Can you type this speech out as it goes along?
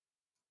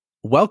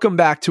Welcome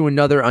back to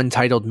another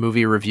Untitled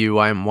Movie Review.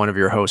 I'm one of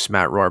your hosts,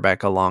 Matt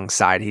Rohrbeck.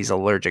 Alongside, he's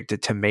allergic to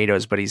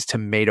tomatoes, but he's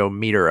tomato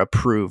meter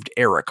approved,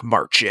 Eric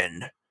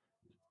Marchin.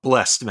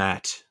 Blessed,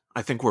 Matt.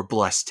 I think we're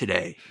blessed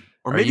today.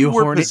 Or Are maybe you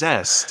we're horny?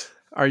 possessed.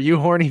 Are you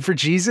horny for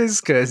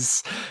Jesus?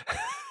 Because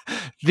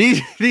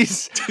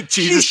these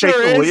Jesus sure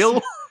take the is.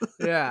 wheel?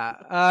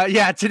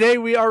 Yeah. Today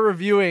we are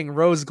reviewing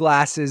Rose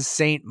Glass's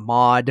Saint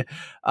Maud,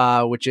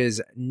 which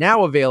is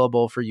now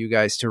available for you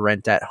guys to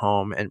rent at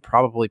home and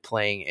probably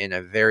playing in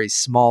a very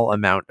small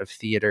amount of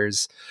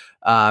theaters.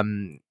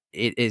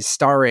 It is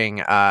starring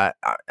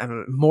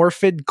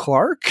Morfydd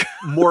Clark.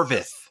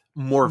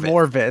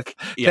 Morvith.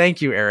 Yeah.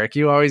 Thank you, Eric.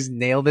 You always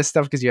nail this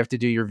stuff because you have to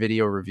do your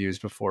video reviews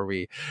before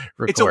we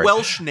record. It's a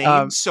Welsh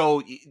name,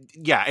 so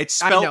yeah, it's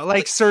spelled... I know,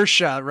 like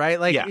Saoirse, right?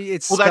 Like, yeah.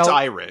 It's well, spelled, that's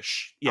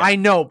Irish. Yeah. I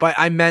know, but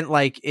I meant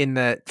like in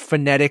the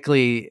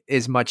phonetically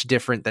is much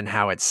different than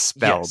how it's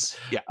spelled. Yes.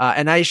 Yeah.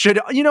 And I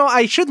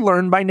should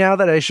learn by now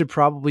that I should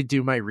probably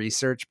do my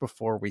research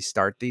before we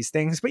start these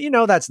things. But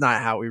that's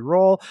not how we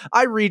roll.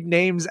 I read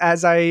names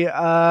as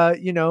I, as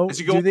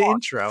you go do the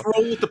intro.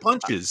 Roll with the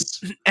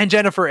punches. And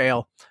Jennifer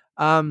Ale.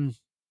 And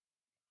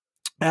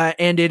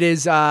it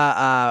is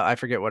I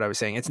forget what I was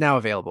saying. It's now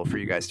available for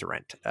you guys to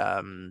rent.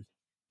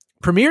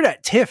 Premiered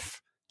at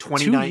TIFF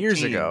 2019. 2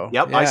 years ago.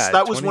 Yep. Yeah,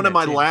 that was one of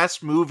my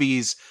last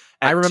movies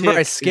at I remember TIFF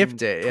I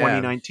skipped it.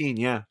 2019,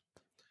 yeah.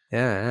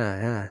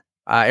 Yeah.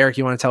 Eric,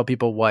 you want to tell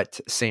people what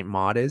Saint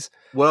Maud is?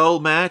 Well,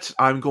 Matt,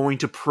 I'm going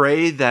to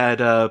pray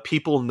that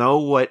people know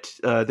what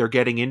they're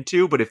getting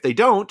into, but if they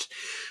don't,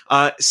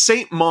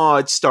 Saint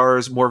Maud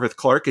stars Morvith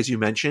Clark, as you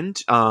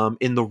mentioned,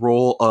 in the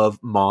role of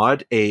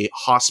Maud, a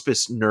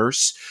hospice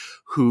nurse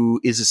who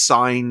is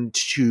assigned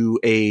to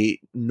a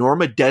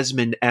Norma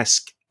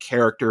Desmond-esque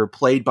character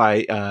played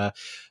by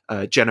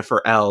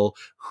Jennifer L.,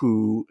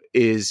 who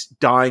is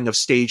dying of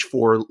stage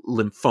 4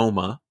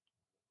 lymphoma.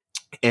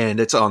 And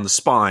it's on the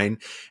spine.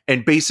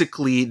 And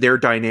basically their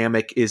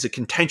dynamic is a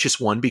contentious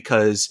one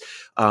because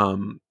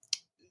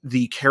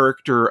the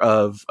character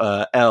of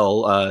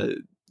Elle,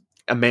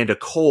 Amanda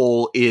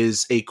Cole,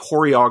 is a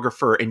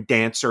choreographer and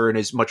dancer and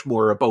is much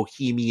more a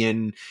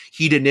bohemian,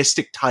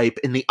 hedonistic type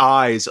in the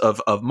eyes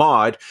of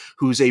Maud,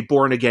 who's a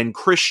born-again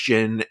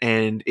Christian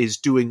and is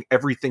doing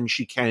everything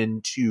she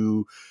can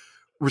to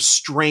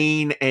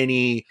restrain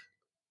any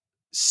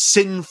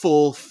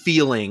sinful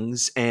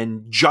feelings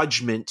and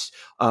judgment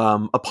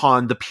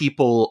upon the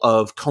people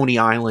of Coney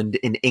Island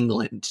in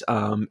England.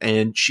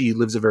 And she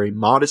lives a very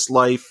modest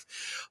life,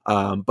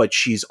 but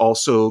she's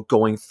also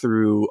going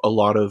through a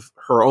lot of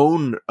her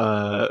own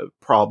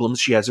problems.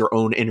 She has her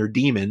own inner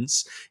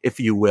demons, if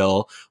you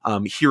will.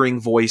 Hearing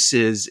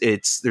voices,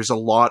 there's a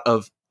lot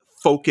of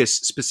focus,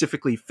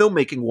 specifically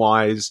filmmaking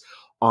wise,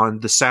 on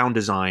the sound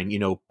design,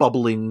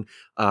 bubbling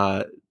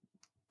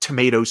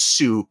tomato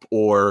soup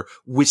or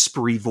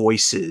whispery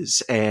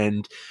voices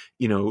and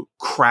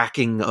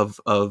cracking of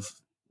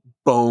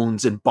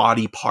bones and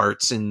body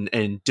parts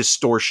and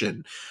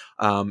distortion.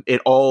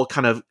 It all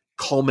kind of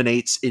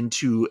culminates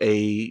into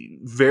a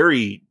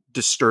very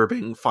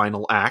disturbing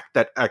final act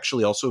that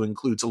actually also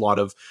includes a lot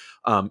of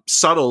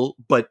subtle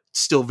but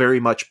still very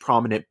much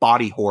prominent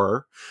body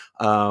horror.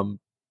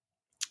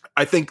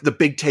 I think the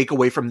big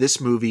takeaway from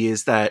this movie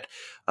is that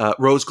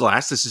Rose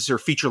Glass, this is her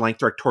feature-length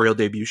directorial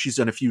debut, she's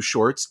done a few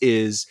shorts,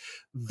 is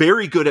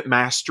very good at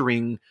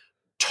mastering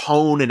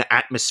tone and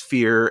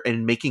atmosphere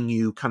and making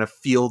you kind of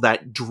feel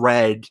that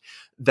dread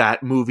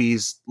that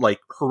movies like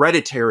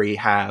Hereditary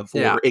have,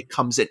 or It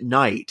Comes at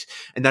Night.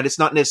 And that it's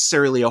not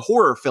necessarily a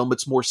horror film,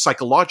 it's more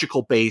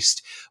psychological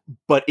based,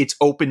 but it's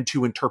open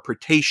to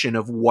interpretation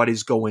of what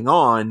is going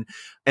on.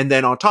 And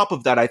then on top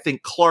of that, I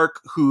think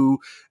Clark, who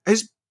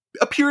has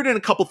appeared in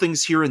a couple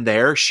things here and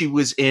there. She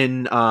was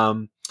in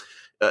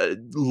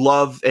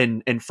Love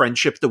and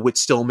Friendship, the Whit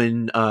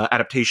Stillman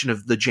adaptation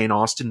of the Jane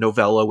Austen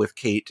novella with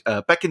Kate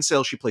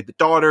Beckinsale. She played the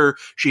daughter.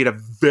 She had a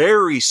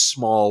very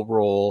small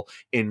role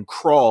in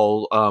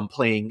Crawl,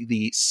 playing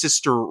the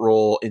sister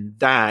role in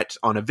that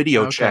on a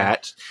video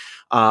chat.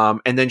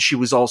 And then she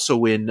was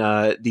also in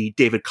the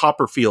David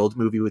Copperfield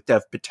movie with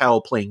Dev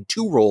Patel, playing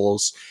 2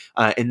 roles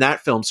in that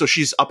film. So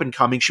she's up and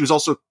coming. She was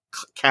also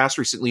cast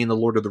recently in the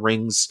Lord of the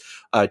Rings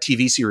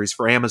TV series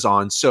for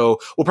Amazon. So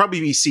we'll probably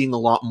be seeing a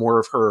lot more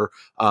of her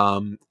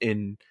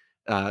in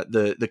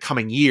the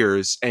coming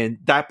years. And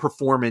that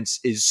performance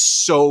is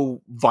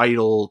so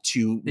vital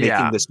to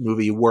making this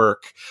movie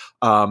work.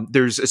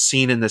 There's a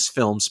scene in this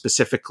film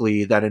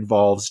specifically that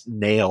involves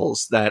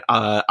nails that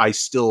I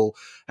still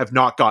have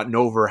not gotten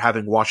over,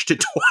 having watched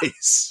it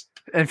twice.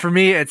 And for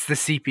me, it's the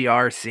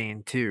CPR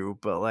scene too,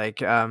 but like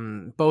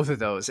both of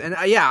those. And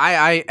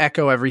I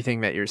echo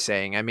everything that you're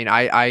saying. I mean,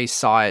 I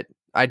saw it.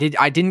 I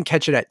didn't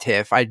catch it at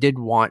TIFF.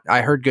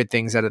 I heard good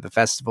things out of the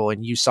festival,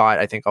 and you saw it,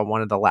 I think, on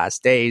one of the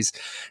last days.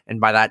 And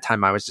by that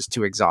time I was just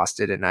too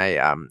exhausted and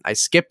I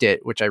skipped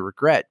it, which I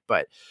regret.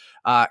 But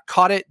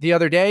Caught it the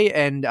other day,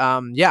 and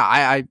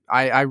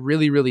I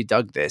really really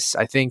dug this.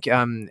 I think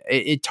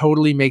it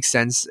totally makes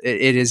sense.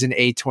 It is an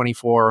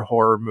A24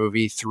 horror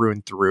movie through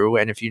and through,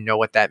 and if you know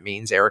what that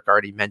means, Eric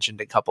already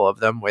mentioned a couple of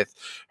them with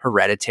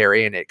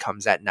Hereditary and It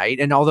Comes at Night.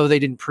 And although they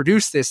didn't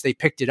produce this, they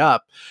picked it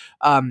up.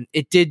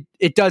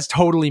 It does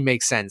totally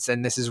make sense,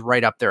 and this is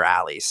right up their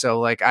alley.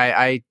 So like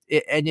and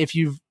if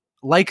you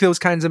like those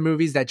kinds of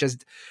movies that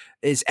just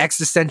is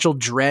existential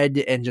dread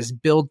and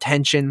just build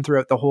tension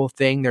throughout the whole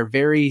thing. They're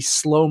very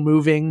slow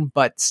moving,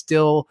 but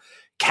still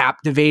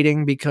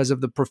captivating because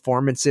of the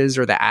performances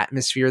or the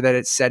atmosphere that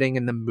it's setting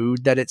and the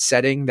mood that it's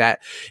setting,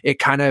 that it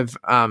kind of,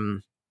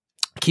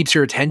 keeps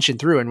your attention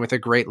through, and with a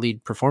great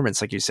lead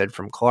performance, like you said,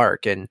 from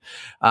Clarke. And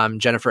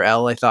Jennifer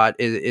L, I thought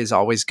is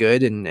always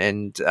good,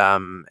 and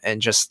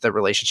just the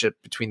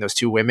relationship between those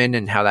two women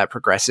and how that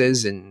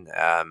progresses. And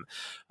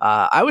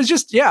I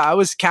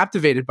was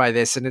captivated by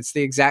this, and it's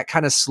the exact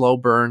kind of slow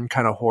burn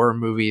kind of horror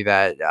movie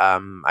that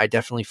I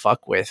definitely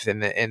fuck with,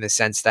 in the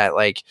sense that,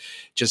 like,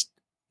 just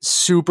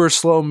super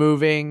slow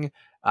moving.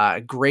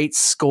 Great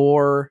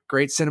score,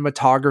 great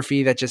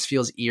cinematography that just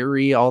feels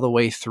eerie all the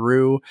way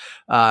through.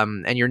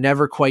 And you're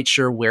never quite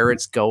sure where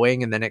it's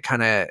going. And then it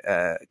kind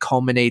of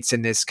culminates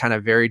in this kind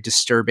of very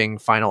disturbing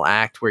final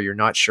act where you're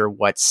not sure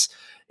what's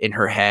in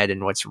her head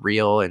and what's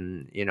real.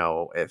 And, you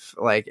know, if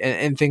like,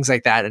 and things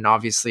like that. And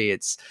obviously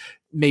it's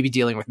maybe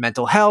dealing with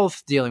mental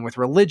health, dealing with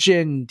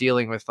religion,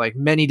 dealing with like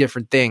many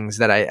different things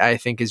that I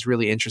think is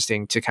really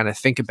interesting to kind of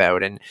think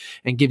about, and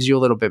gives you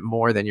a little bit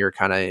more than your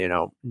kind of, you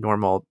know,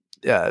 normal,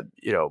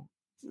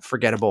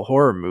 forgettable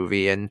horror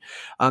movie. And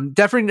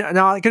definitely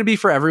not going to be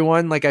for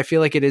everyone. Like, I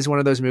feel like it is one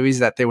of those movies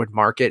that they would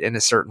market in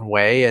a certain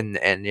way,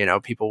 and you know,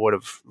 people would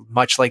have,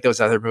 much like those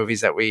other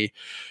movies that we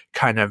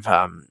kind of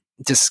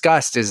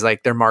discussed, is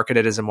like they're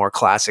marketed as a more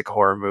classic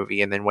horror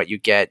movie, and then what you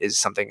get is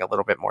something a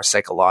little bit more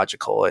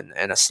psychological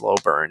and a slow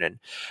burn. And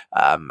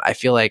I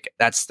feel like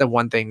that's the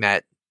one thing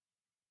that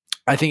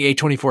I think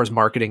A24's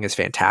marketing is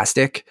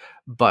fantastic,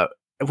 but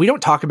we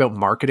don't talk about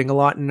marketing a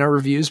lot in our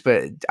reviews.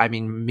 But I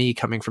mean, me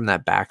coming from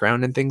that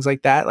background and things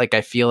like that, like, I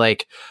feel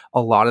like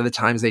a lot of the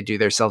times they do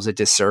themselves a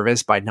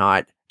disservice by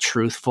not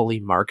truthfully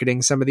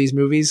marketing some of these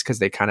movies, because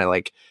they kind of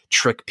like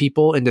trick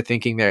people into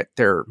thinking that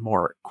they're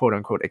more quote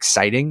unquote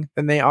exciting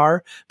than they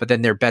are, but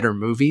then they're better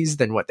movies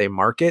than what they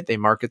market. They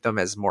market them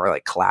as more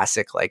like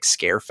classic, like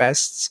scare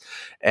fests,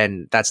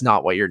 and that's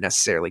not what you're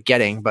necessarily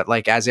getting. But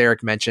like, as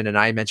Eric mentioned, and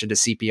I mentioned, a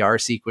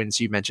CPR sequence,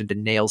 you mentioned a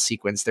nail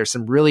sequence, there's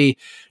some really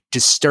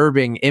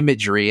disturbing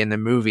imagery in the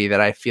movie that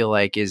I feel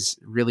like is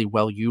really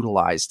well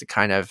utilized to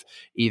kind of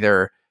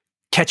either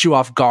catch you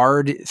off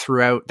guard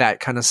throughout that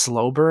kind of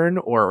slow burn,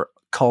 or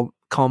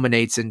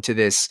culminates into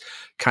this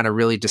kind of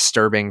really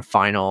disturbing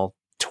final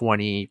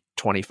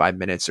 20-25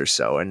 minutes or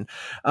so. And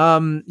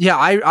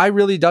I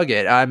really dug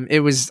it. It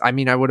was, I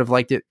mean, I would have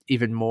liked it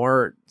even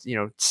more, you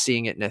know,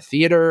 seeing it in a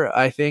theater,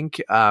 I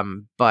think,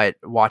 but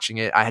watching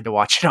it, I had to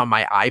watch it on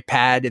my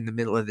iPad in the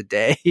middle of the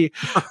day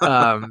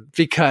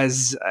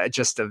because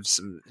just of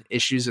some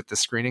issues with the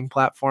screening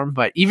platform.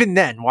 But even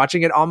then,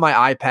 watching it on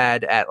my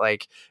iPad at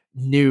like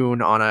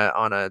noon on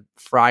a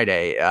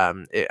Friday,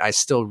 I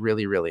still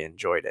really really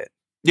enjoyed it.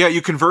 Yeah,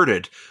 you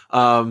converted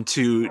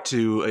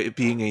to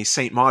being a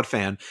Saint Maud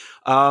fan.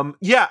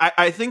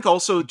 I think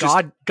also just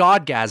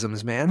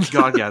Godgasms, man.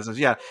 Godgasms.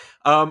 Yeah.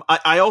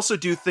 I also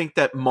do think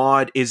that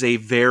Maud is a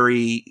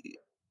very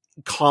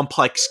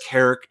complex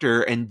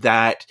character, and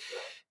that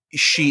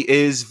she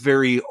is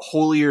very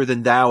holier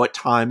than thou at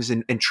times,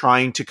 and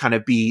trying to kind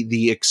of be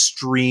the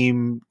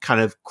extreme kind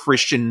of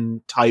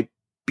Christian type,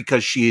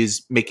 because she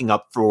is making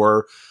up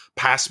for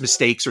past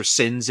mistakes or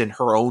sins in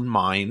her own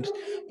mind.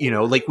 You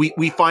know, like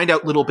we find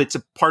out little bits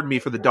of, pardon me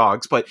for the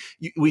dogs, but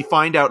we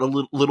find out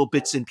little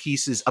bits and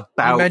pieces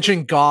about, you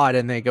mention God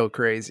and they go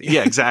crazy.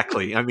 Yeah,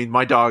 exactly. I mean,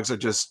 my dogs are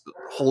just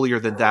holier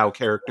than thou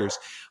characters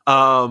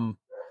in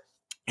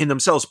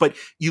themselves. But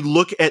you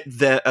look at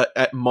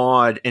at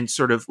Maud, and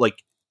sort of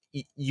like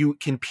you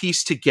can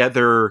piece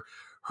together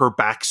her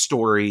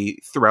backstory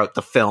throughout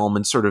the film,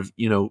 and sort of,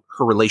 you know,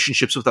 her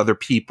relationships with other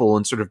people,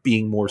 and sort of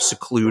being more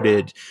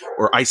secluded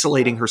or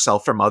isolating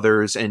herself from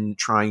others, and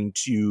trying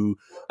to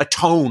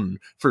atone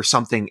for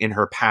something in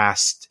her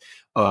past,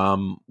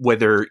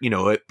 whether, you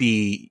know, it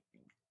be,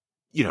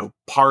 you know,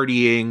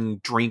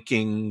 partying,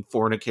 drinking,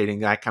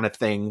 fornicating, that kind of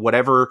thing,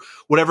 whatever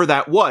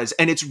that was.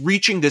 And it's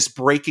reaching this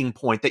breaking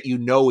point that, you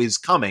know, is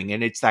coming,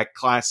 and it's that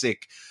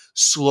classic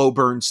slow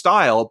burn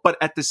style. But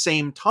at the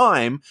same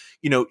time,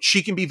 you know,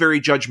 she can be very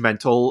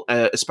judgmental,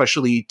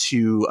 especially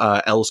to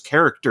Elle's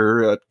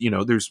character. You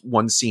know, there's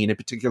one scene in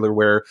particular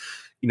where,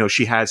 you know,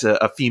 she has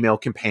a female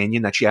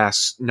companion that she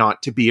asks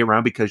not to be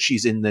around because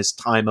she's in this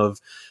time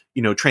of,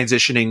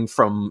 transitioning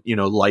from,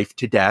 life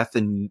to death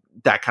and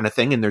that kind of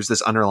thing. And there's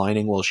this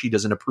underlining, well, she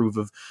doesn't approve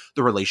of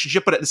the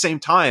relationship. But at the same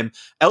time,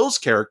 Elle's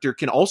character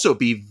can also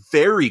be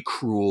very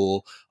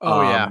cruel.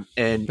 Oh, yeah.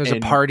 And there's a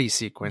party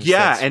sequence.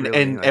 Yeah.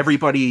 And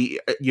everybody,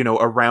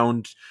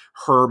 around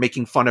her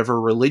making fun of her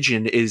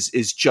religion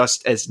is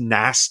just as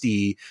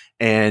nasty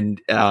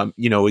and,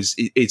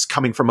 is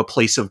coming from a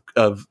place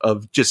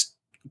of just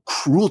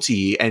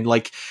cruelty. And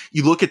like,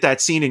 you look at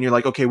that scene and you're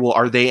like, okay, well,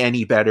 are they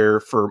any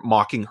better for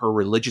mocking her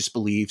religious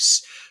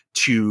beliefs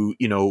to,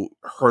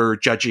 her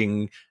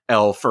judging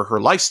Elle for her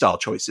lifestyle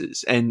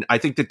choices? And I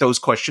think that those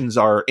questions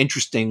are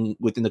interesting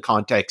within the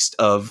context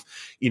of,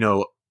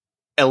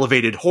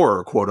 elevated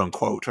horror, quote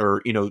unquote,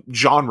 or,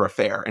 genre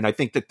fare. And I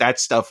think that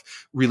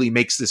stuff really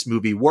makes this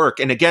movie work.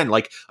 And again,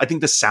 like, I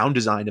think the sound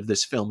design of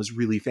this film is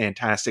really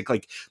fantastic.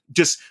 Like,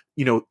 just,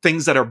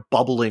 things that are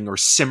bubbling or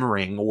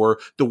simmering, or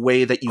the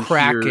way that you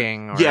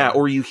cracking, hear,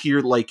 or you hear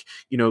like,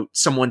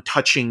 someone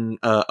touching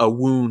a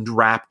wound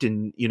wrapped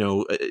in,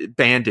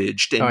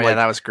 bandaged. And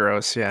that was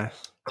gross. Yeah.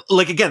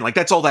 Like, again, like,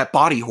 that's all that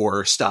body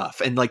horror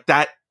stuff. And like,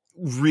 that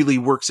really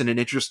works in an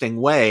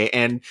interesting way.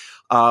 And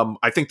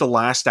I think the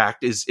last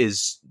act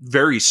is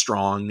very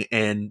strong,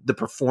 and the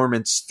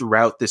performance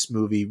throughout this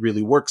movie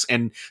really works.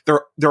 And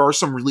there are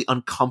some really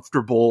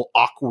uncomfortable,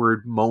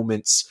 awkward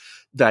moments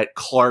that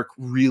Clarke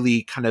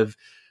really kind of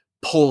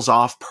pulls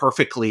off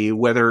perfectly,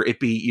 whether it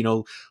be,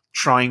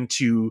 trying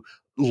to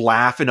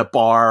laugh in a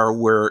bar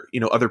where,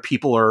 other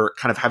people are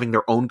kind of having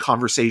their own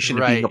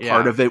conversation and being a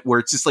part of it, where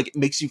it's just like, it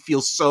makes you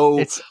feel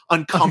so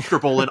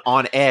uncomfortable and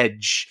on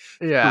edge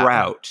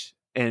throughout.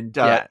 And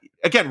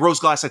again, Rose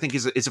Glass, I think,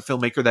 is a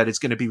filmmaker that it's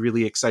going to be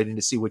really exciting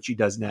to see what she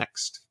does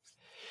next.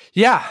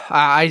 Yeah,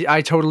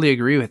 I totally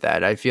agree with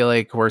that. I feel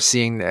like we're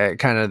seeing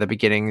kind of the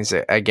beginnings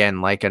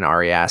again, like an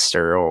Ari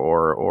Aster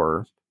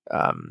or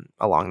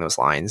along those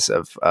lines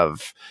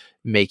of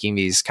making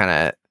these kind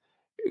of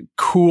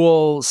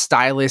cool,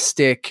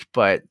 stylistic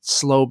but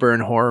slow burn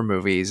horror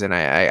movies. And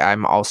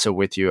I'm also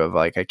with you of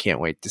like, I can't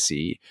wait to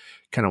see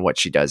kind of what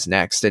she does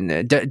next.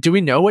 And do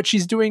we know what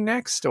she's doing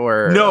next?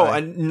 Or no,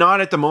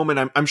 not at the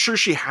moment. I'm sure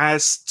she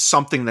has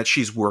something that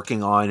she's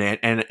working on,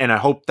 and I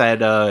hope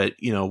that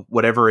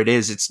whatever it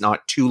is, it's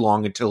not too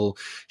long until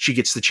she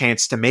gets the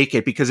chance to make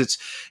it, because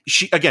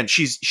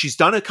she's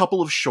done a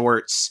couple of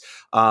shorts.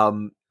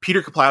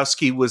 Peter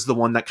Kaplowski was the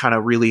one that kind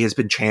of really has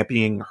been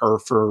championing her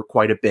for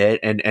quite a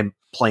bit, and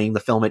playing the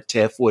film at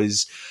TIFF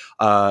was,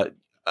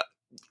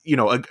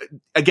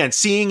 again,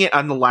 seeing it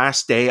on the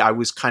last day, I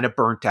was kind of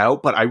burnt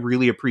out, but I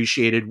really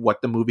appreciated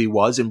what the movie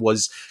was, and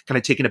was kind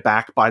of taken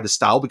aback by the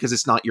style, because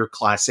it's not your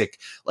classic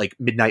like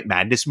Midnight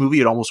Madness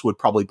movie. It almost would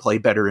probably play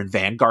better in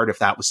Vanguard if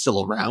that was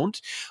still around.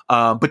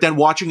 But then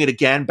watching it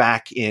again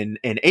back in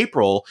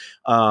April,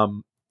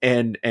 and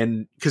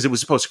because it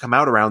was supposed to come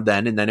out around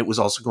then, and then it was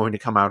also going to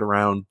come out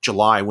around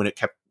July when it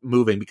kept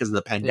moving because of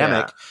the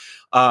pandemic.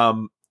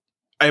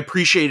 I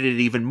appreciated it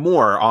even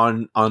more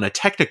on a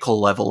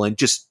technical level, and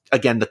just,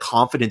 again, the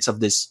confidence of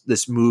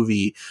this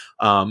movie,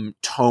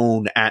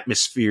 tone,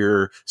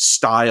 atmosphere,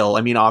 style.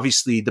 I mean,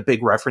 obviously the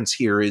big reference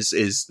here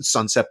is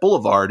Sunset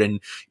Boulevard,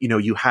 and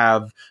you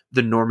have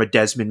the Norma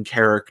Desmond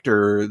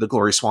character, the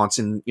Gloria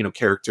Swanson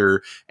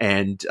character,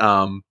 and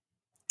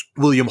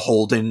William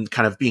Holden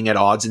kind of being at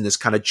odds in this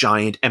kind of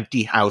giant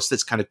empty house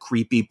that's kind of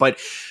creepy. But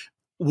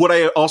what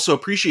I also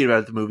appreciate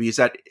about the movie is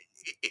that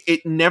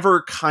it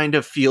never kind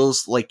of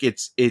feels like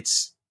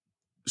it's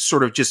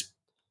sort of just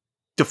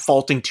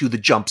defaulting to the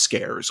jump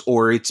scares,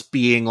 or it's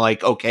being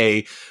like,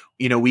 okay,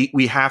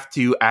 we have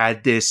to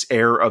add this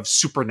air of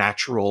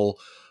supernatural,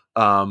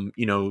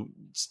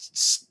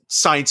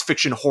 science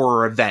fiction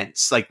horror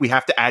events. Like, we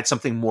have to add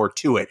something more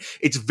to it.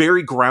 It's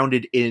very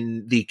grounded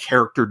in the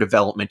character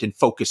development and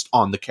focused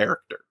on the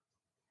character.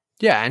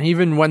 Yeah. And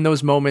even when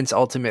those moments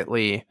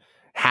ultimately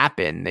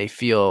happen, they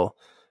feel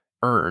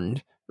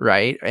earned.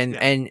 Right.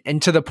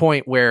 And to the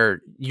point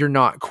where you're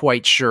not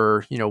quite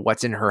sure,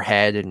 what's in her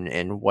head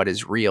and what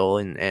is real.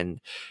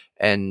 And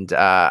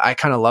I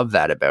kind of love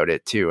that about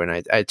it too. And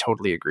I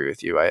totally agree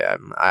with you.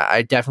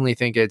 I definitely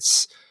think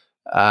it's,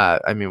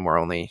 I mean, we're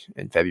only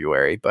in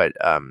February, but,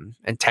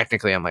 and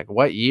technically I'm like,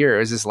 what year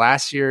is this?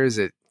 Last year? Is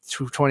it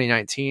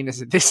 2019?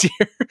 Is it this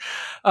year?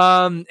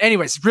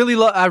 Anyways,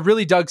 I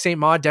really dug Saint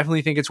Maud.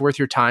 Definitely think it's worth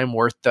your time.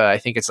 I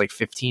think it's like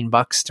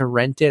 $15 to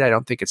rent it. I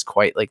don't think it's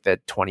quite like the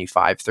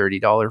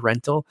 $25-$30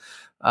 rental.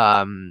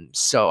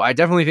 So I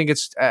definitely think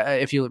it's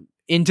if you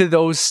into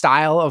those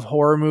style of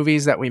horror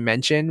movies that we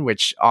mentioned,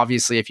 which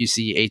obviously if you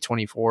see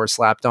A24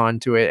 slapped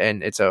onto it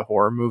and it's a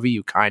horror movie,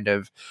 you kind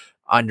of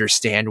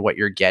understand what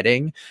you're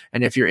getting.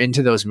 And if you're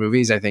into those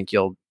movies, I think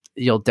you'll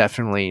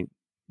definitely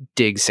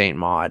dig Saint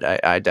Maud.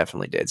 I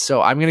definitely did.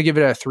 So I'm going to give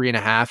it a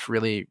 3.5.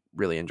 Really,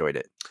 really enjoyed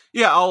it.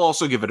 Yeah, I'll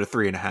also give it a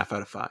 3.5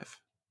 out of 5.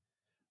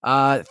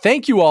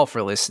 Thank you all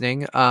for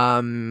listening.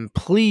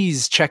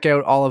 Please check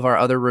out all of our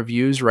other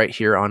reviews right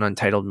here on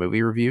Untitled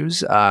Movie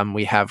Reviews.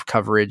 We have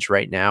coverage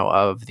right now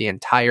of the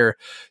entire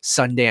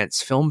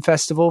Sundance Film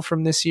Festival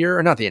from this year,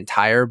 or not the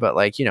entire, but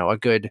like, a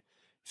good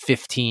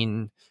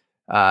 15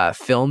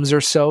 films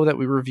or so that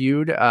we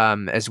reviewed,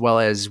 as well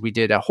as we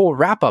did a whole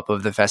wrap up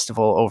of the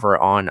festival over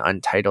on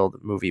Untitled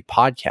Movie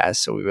Podcast.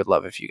 So we would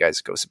love if you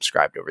guys go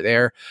subscribed over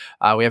there.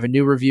 We have a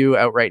new review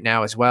out right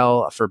now as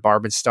well for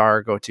Barb and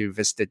Star. Go to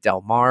Vista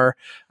Del Mar,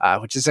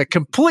 which is a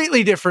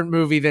completely different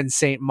movie than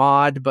Saint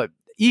Maud, but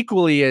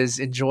equally as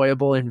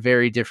enjoyable in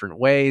very different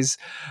ways.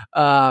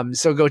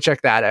 So go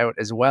check that out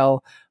as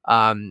well.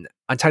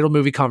 Untitled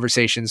Movie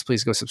Conversations,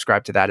 please go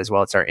subscribe to that as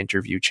well. It's our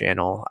interview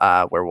channel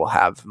where we'll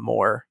have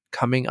more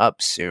coming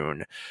up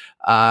soon.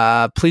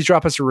 Please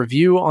drop us a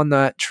review on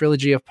the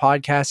trilogy of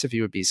podcasts if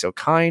you would be so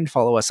kind.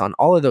 Follow us on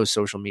all of those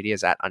social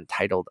medias at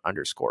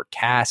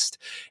Untitled_cast.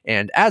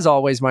 And as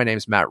always, my name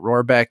is Matt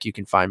Rohrbeck. You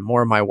can find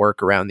more of my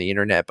work around the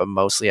internet, but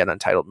mostly at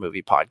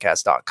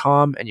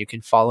UntitledMoviePodcast.com. And you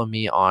can follow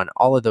me on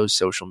all of those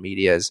social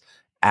medias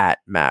at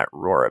Matt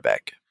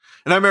Rohrbeck.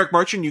 And I'm Eric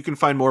Marchand. You can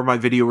find more of my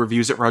video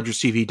reviews at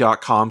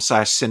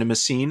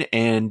rogerstv.com/cinemascene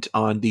and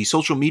on the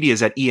social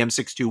medias at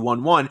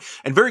EM6211.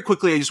 And very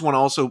quickly, I just want to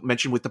also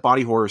mention with the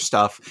body horror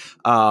stuff,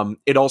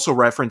 it also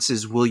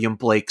references William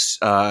Blake's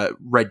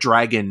Red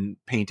Dragon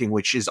painting,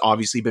 which has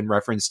obviously been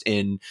referenced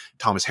in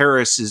Thomas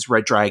Harris's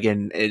Red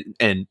Dragon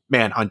and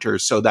Manhunter.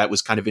 So that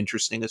was kind of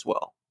interesting as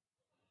well.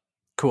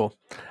 Cool.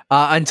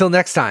 Until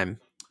next time.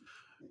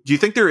 Do you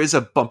think there is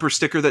a bumper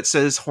sticker that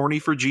says "Horny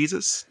for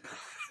Jesus"?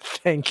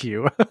 Thank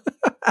you.